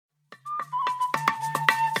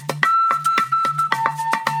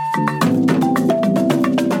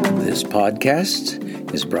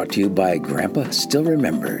podcast is brought to you by Grandpa Still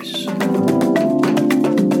Remembers.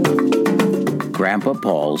 Grandpa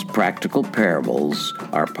Paul's practical parables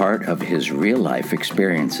are part of his real-life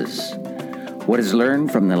experiences. What is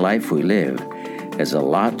learned from the life we live has a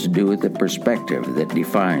lot to do with the perspective that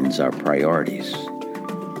defines our priorities.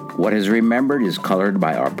 What is remembered is colored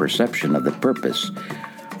by our perception of the purpose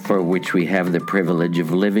for which we have the privilege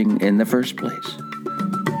of living in the first place.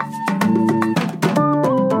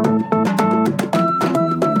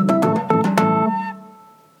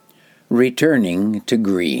 Returning to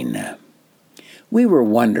green. We were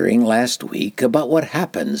wondering last week about what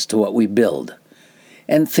happens to what we build,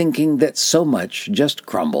 and thinking that so much just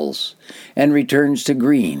crumbles and returns to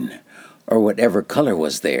green, or whatever color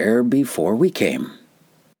was there before we came.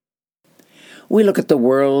 We look at the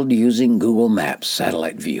world using Google Maps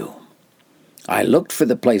satellite view. I looked for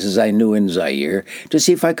the places I knew in Zaire to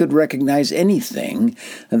see if I could recognize anything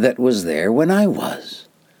that was there when I was.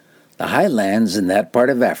 The highlands in that part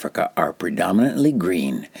of Africa are predominantly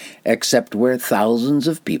green, except where thousands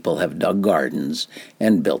of people have dug gardens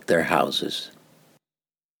and built their houses.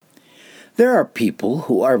 There are people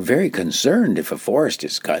who are very concerned if a forest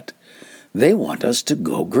is cut. They want us to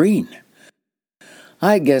go green.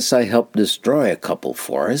 I guess I helped destroy a couple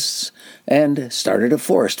forests and started a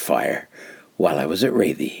forest fire while I was at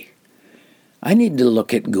Rethy. I need to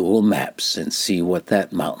look at Google Maps and see what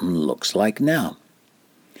that mountain looks like now.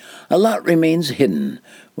 A lot remains hidden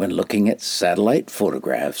when looking at satellite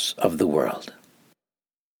photographs of the world.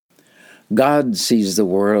 God sees the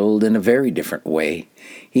world in a very different way.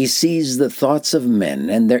 He sees the thoughts of men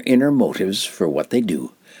and their inner motives for what they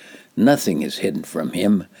do. Nothing is hidden from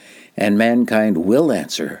him, and mankind will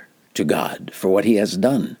answer to God for what he has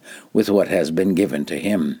done with what has been given to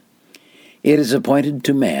him. It is appointed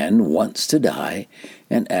to man once to die,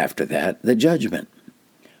 and after that the judgment.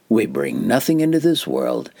 We bring nothing into this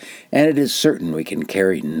world, and it is certain we can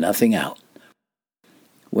carry nothing out.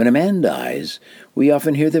 When a man dies, we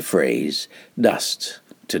often hear the phrase, dust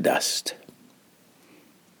to dust.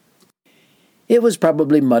 It was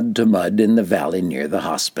probably mud to mud in the valley near the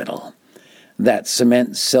hospital. That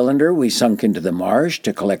cement cylinder we sunk into the marsh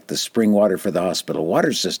to collect the spring water for the hospital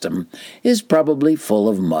water system is probably full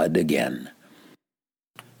of mud again.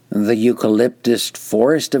 The eucalyptus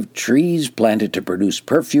forest of trees planted to produce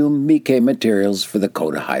perfume became materials for the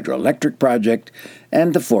Coda hydroelectric project,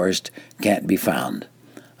 and the forest can't be found.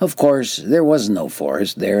 Of course, there was no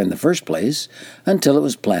forest there in the first place until it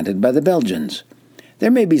was planted by the Belgians.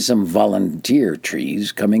 There may be some volunteer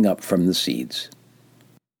trees coming up from the seeds.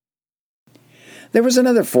 There was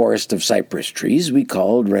another forest of cypress trees we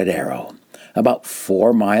called Red Arrow, about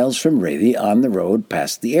 4 miles from Rethy on the road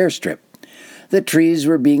past the airstrip. The trees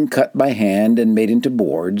were being cut by hand and made into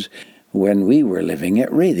boards when we were living at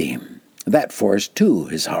Rethy. That forest, too,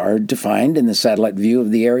 is hard to find in the satellite view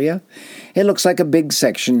of the area. It looks like a big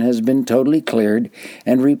section has been totally cleared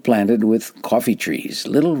and replanted with coffee trees,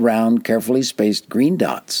 little round, carefully spaced green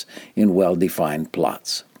dots in well-defined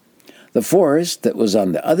plots. The forest that was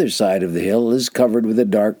on the other side of the hill is covered with a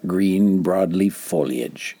dark green broadleaf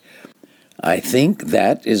foliage. I think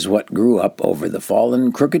that is what grew up over the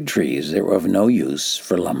fallen crooked trees that were of no use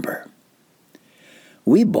for lumber.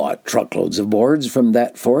 We bought truckloads of boards from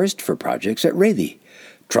that forest for projects at Rethy.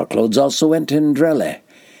 Truckloads also went to Ndrele,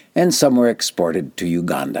 and some were exported to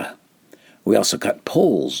Uganda. We also cut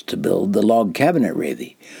poles to build the log cabin at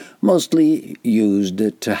Rethy, mostly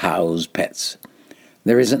used to house pets.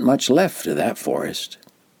 There isn't much left of that forest.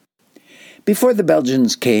 Before the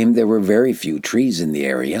Belgians came, there were very few trees in the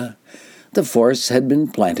area. The forests had been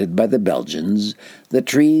planted by the Belgians, the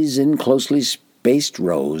trees in closely spaced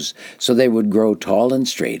rows, so they would grow tall and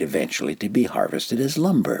straight, eventually to be harvested as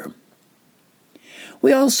lumber.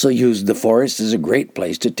 We also used the forest as a great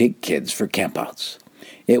place to take kids for campouts.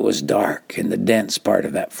 It was dark in the dense part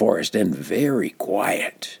of that forest and very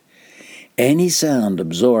quiet. Any sound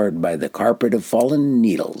absorbed by the carpet of fallen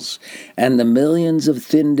needles and the millions of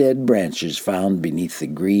thin dead branches found beneath the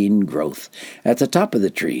green growth at the top of the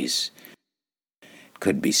trees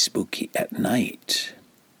could be spooky at night.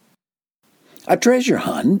 A treasure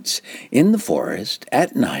hunt in the forest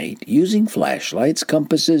at night using flashlights,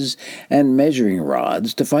 compasses, and measuring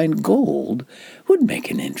rods to find gold would make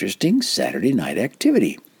an interesting Saturday night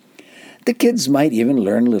activity. The kids might even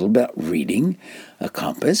learn a little about reading a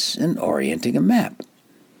compass and orienting a map.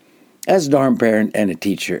 As dorm parent and a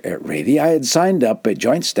teacher at Rethy, I had signed up a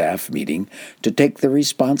joint staff meeting to take the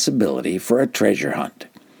responsibility for a treasure hunt.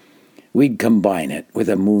 We'd combine it with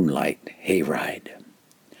a moonlight hayride.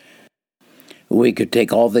 We could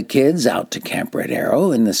take all the kids out to Camp Red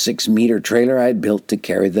Arrow in the 6-meter trailer I'd built to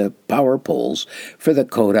carry the power poles for the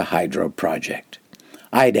Coda Hydro project.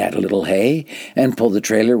 I'd add a little hay and pull the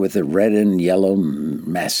trailer with the red and yellow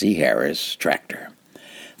Massey Harris tractor.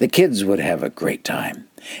 The kids would have a great time.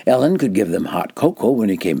 Ellen could give them hot cocoa when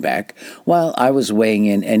he came back, while I was weighing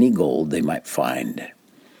in any gold they might find.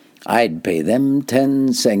 I'd pay them 10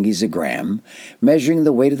 sengies a gram, measuring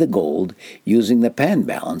the weight of the gold using the pan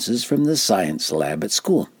balances from the science lab at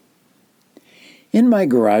school. In my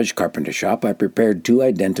garage carpenter shop, I prepared 2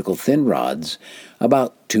 identical thin rods,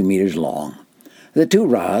 about 2 meters long. The 2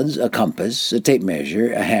 rods, a compass, a tape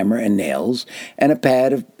measure, a hammer and nails, and a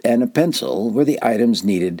pad and a pencil were the items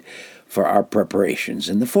needed for our preparations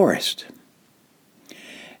in the forest.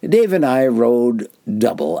 Dave and I rode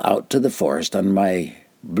double out to the forest on my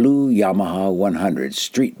blue Yamaha 100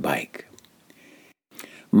 street bike.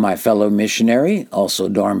 My fellow missionary, also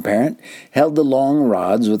dorm parent, held the long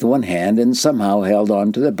rods with one hand and somehow held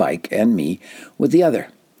on to the bike and me with the other.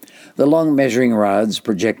 The long measuring rods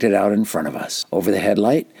projected out in front of us, over the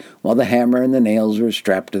headlight, while the hammer and the nails were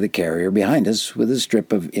strapped to the carrier behind us with a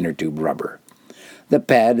strip of inner tube rubber. The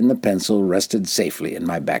pad and the pencil rested safely in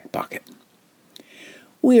my back pocket.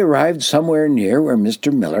 We arrived somewhere near where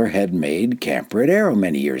Mr. Miller had made Camp Red Arrow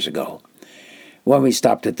many years ago. When we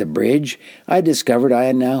stopped at the bridge, I discovered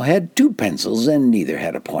I now had 2 pencils and neither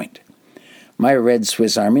had a point. My red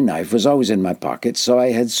Swiss Army knife was always in my pocket, so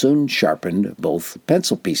I had soon sharpened both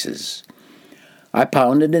pencil pieces. I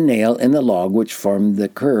pounded a nail in the log which formed the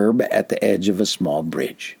curb at the edge of a small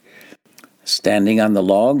bridge. Standing on the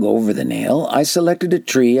log over the nail, I selected a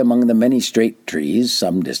tree among the many straight trees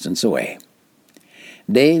some distance away.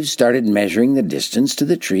 Dave started measuring the distance to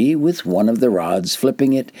the tree with one of the rods,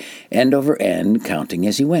 flipping it end over end, counting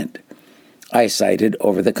as he went. I sighted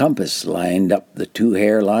over the compass, lined up the 2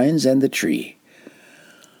 hair lines and the tree.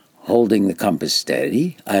 Holding the compass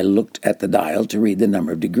steady, I looked at the dial to read the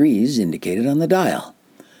number of degrees indicated on the dial.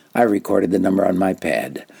 I recorded the number on my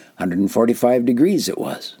pad. 145 degrees it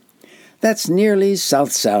was. That's nearly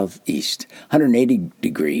south-southeast. 180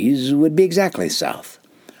 degrees would be exactly south.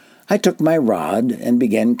 I took my rod and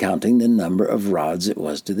began counting the number of rods it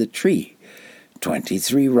was to the tree.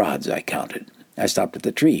 23 rods, I counted. I stopped at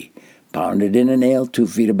the tree, pounded in a nail 2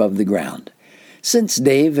 feet above the ground. Since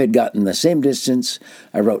Dave had gotten the same distance,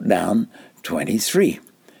 I wrote down 23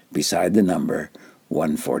 beside the number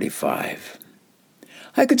 145.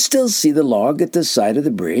 I could still see the log at the side of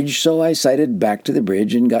the bridge, so I sighted back to the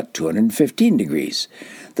bridge and got 215 degrees.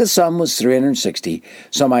 The sum was 360,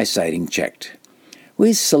 so my sighting checked.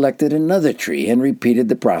 We selected another tree and repeated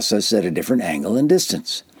the process at a different angle and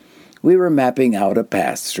distance. We were mapping out a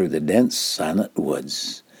path through the dense, silent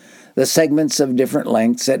woods. The segments of different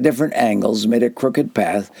lengths at different angles made a crooked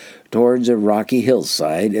path towards a rocky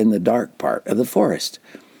hillside in the dark part of the forest.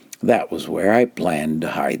 That was where I planned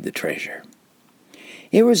to hide the treasure.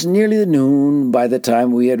 It was nearly noon by the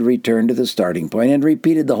time we had returned to the starting point and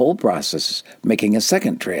repeated the whole process, making a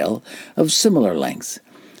second trail of similar length.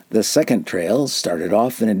 The second trail started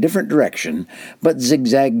off in a different direction, but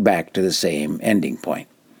zigzagged back to the same ending point.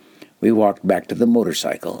 We walked back to the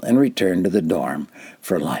motorcycle and returned to the dorm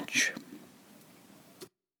for lunch.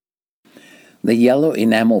 The yellow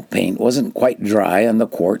enamel paint wasn't quite dry on the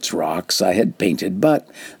quartz rocks I had painted, but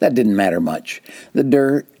that didn't matter much. The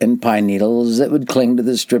dirt and pine needles that would cling to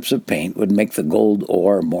the strips of paint would make the gold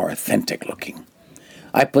ore more authentic looking.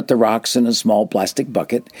 I put the rocks in a small plastic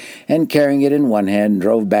bucket and, carrying it in one hand,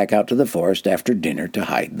 drove back out to the forest after dinner to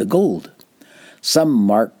hide the gold. Some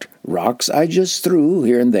marked rocks I just threw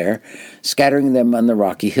here and there, scattering them on the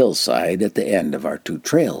rocky hillside at the end of our 2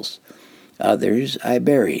 trails. Others I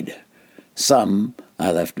buried. Some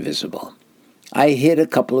I left visible. I hid a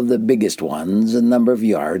couple of the biggest ones a number of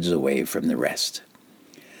yards away from the rest.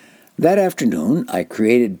 That afternoon I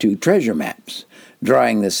created 2 treasure maps,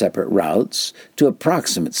 drawing the separate routes to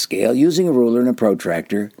approximate scale using a ruler and a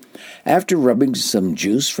protractor. After rubbing some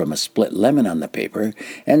juice from a split lemon on the paper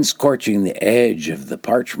and scorching the edge of the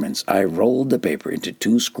parchments, I rolled the paper into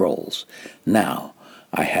 2 scrolls. Now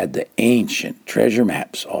I had the ancient treasure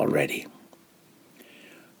maps all ready.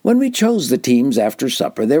 When we chose the teams after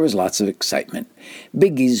supper, there was lots of excitement.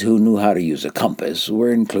 Biggies who knew how to use a compass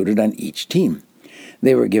were included on each team.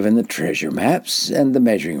 They were given the treasure maps and the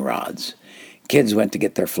measuring rods. Kids went to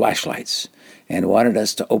get their flashlights and wanted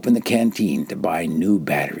us to open the canteen to buy new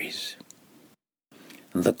batteries.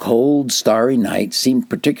 The cold, starry night seemed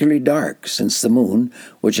particularly dark since the moon,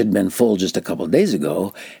 which had been full just a couple of days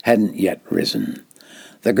ago, hadn't yet risen.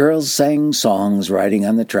 The girls sang songs riding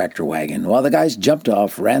on the tractor wagon, while the guys jumped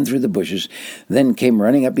off, ran through the bushes, then came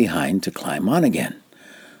running up behind to climb on again.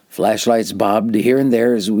 Flashlights bobbed here and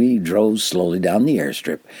there as we drove slowly down the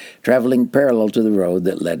airstrip, traveling parallel to the road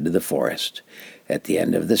that led to the forest. At the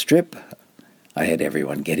end of the strip, I had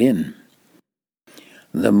everyone get in.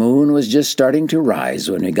 The moon was just starting to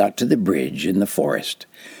rise when we got to the bridge in the forest.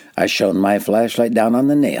 I shone my flashlight down on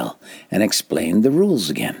the nail and explained the rules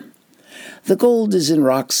again. The gold is in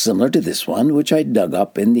rocks similar to this one, which I dug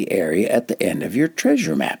up in the area at the end of your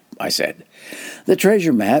treasure map, I said. The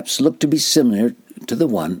treasure maps look to be similar to the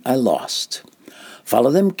one I lost.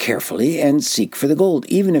 Follow them carefully and seek for the gold,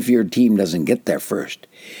 even if your team doesn't get there first.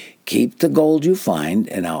 Keep the gold you find,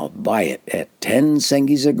 and I'll buy it at 10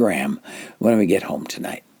 sengies a gram when we get home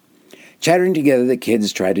tonight. Chattering together, the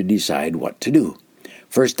kids tried to decide what to do.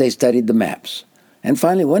 First, they studied the maps, and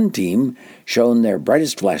finally one team shone their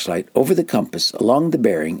brightest flashlight over the compass along the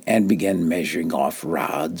bearing and began measuring off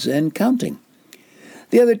rods and counting.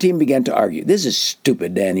 The other team began to argue. "This is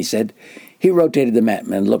stupid," Danny said. He rotated the map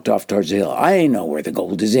and looked off towards the hill. "I know where the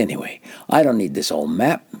gold is anyway. I don't need this old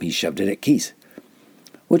map." He shoved it at Keith.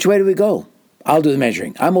 "Which way do we go?" "I'll do the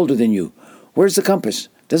measuring. I'm older than you. Where's the compass?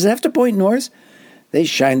 Does it have to point north?" They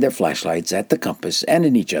shined their flashlights at the compass and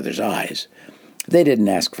in each other's eyes. They didn't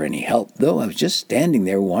ask for any help, though I was just standing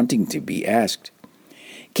there wanting to be asked.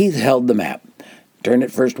 Keith held the map, turned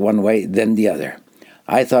it first one way, then the other.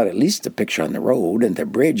 I thought at least the picture on the road and the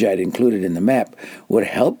bridge I'd included in the map would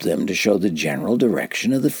help them to show the general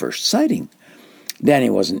direction of the first sighting. Danny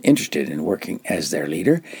wasn't interested in working as their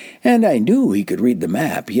leader, and I knew he could read the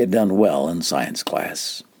map. He had done well in science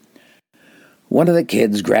class. One of the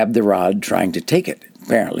kids grabbed the rod, trying to take it,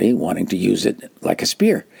 apparently wanting to use it like a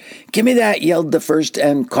spear. "Give me that," yelled the first,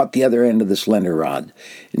 and caught the other end of the slender rod.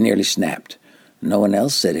 It nearly snapped. No one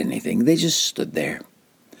else said anything. They just stood there.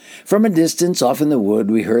 From a distance, off in the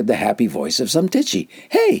wood, we heard the happy voice of some titchy.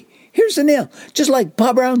 "Hey, here's the nail, just like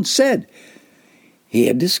Pa Brown said." He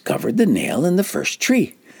had discovered the nail in the first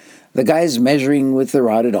tree. The guys measuring with the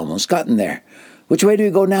rod had almost gotten there. "Which way do we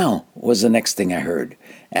go now?" was the next thing I heard.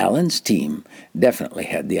 Alan's team definitely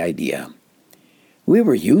had the idea. We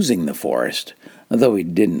were using the forest, though we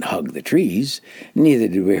didn't hug the trees. Neither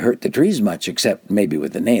did we hurt the trees much, except maybe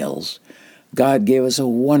with the nails. God gave us a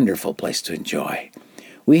wonderful place to enjoy.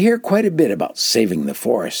 We hear quite a bit about saving the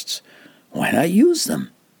forests. Why not use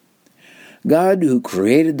them? God, who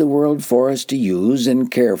created the world for us to use and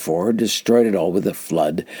care for, destroyed it all with a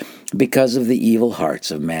flood because of the evil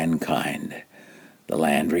hearts of mankind. The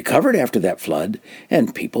land recovered after that flood,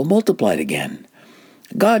 and people multiplied again.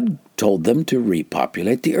 God told them to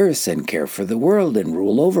repopulate the earth and care for the world and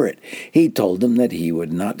rule over it. He told them that he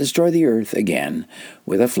would not destroy the earth again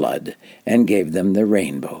with a flood, and gave them the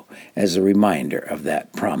rainbow as a reminder of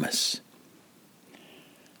that promise.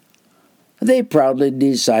 They proudly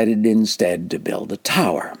decided instead to build a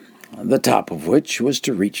tower, the top of which was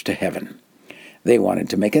to reach to heaven. They wanted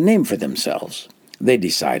to make a name for themselves. They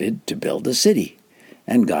decided to build a city,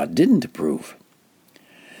 and God didn't approve.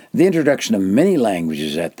 The introduction of many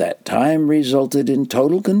languages at that time resulted in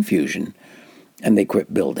total confusion, and they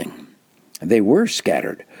quit building. They were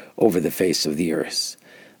scattered over the face of the earth.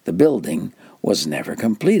 The building was never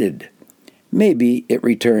completed. Maybe it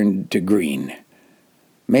returned to green.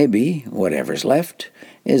 Maybe whatever's left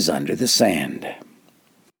is under the sand.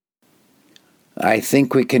 I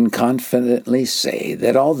think we can confidently say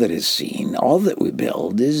that all that is seen, all that we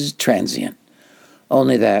build, is transient.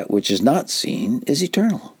 Only that which is not seen is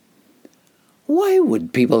eternal. Why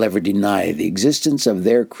would people ever deny the existence of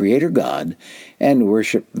their Creator God and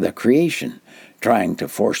worship the creation, trying to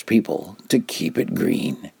force people to keep it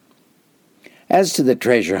green? As to the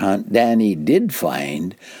treasure hunt, Danny did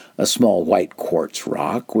find a small white quartz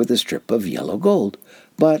rock with a strip of yellow gold,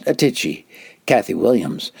 but a titchy, Kathy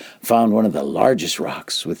Williams, found one of the largest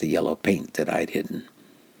rocks with the yellow paint that I'd hidden.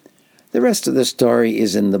 The rest of the story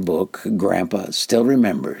is in the book Grandpa Still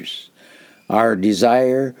Remembers. Our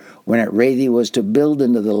desire when at Rethy was to build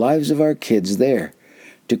into the lives of our kids there,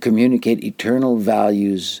 to communicate eternal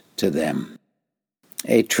values to them.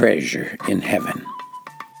 A treasure in heaven.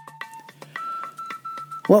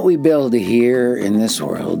 What we build here in this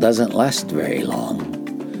world doesn't last very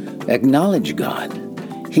long. Acknowledge God.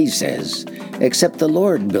 He says, "Except the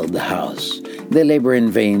Lord build the house, they labor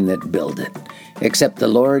in vain that build it. Except the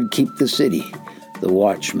Lord keep the city, the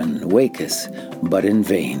watchman waketh but in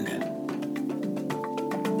vain."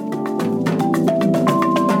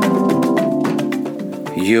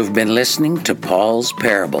 You've been listening to Paul's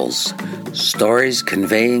Parables, stories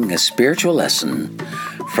conveying a spiritual lesson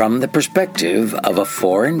from the perspective of a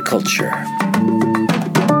foreign culture.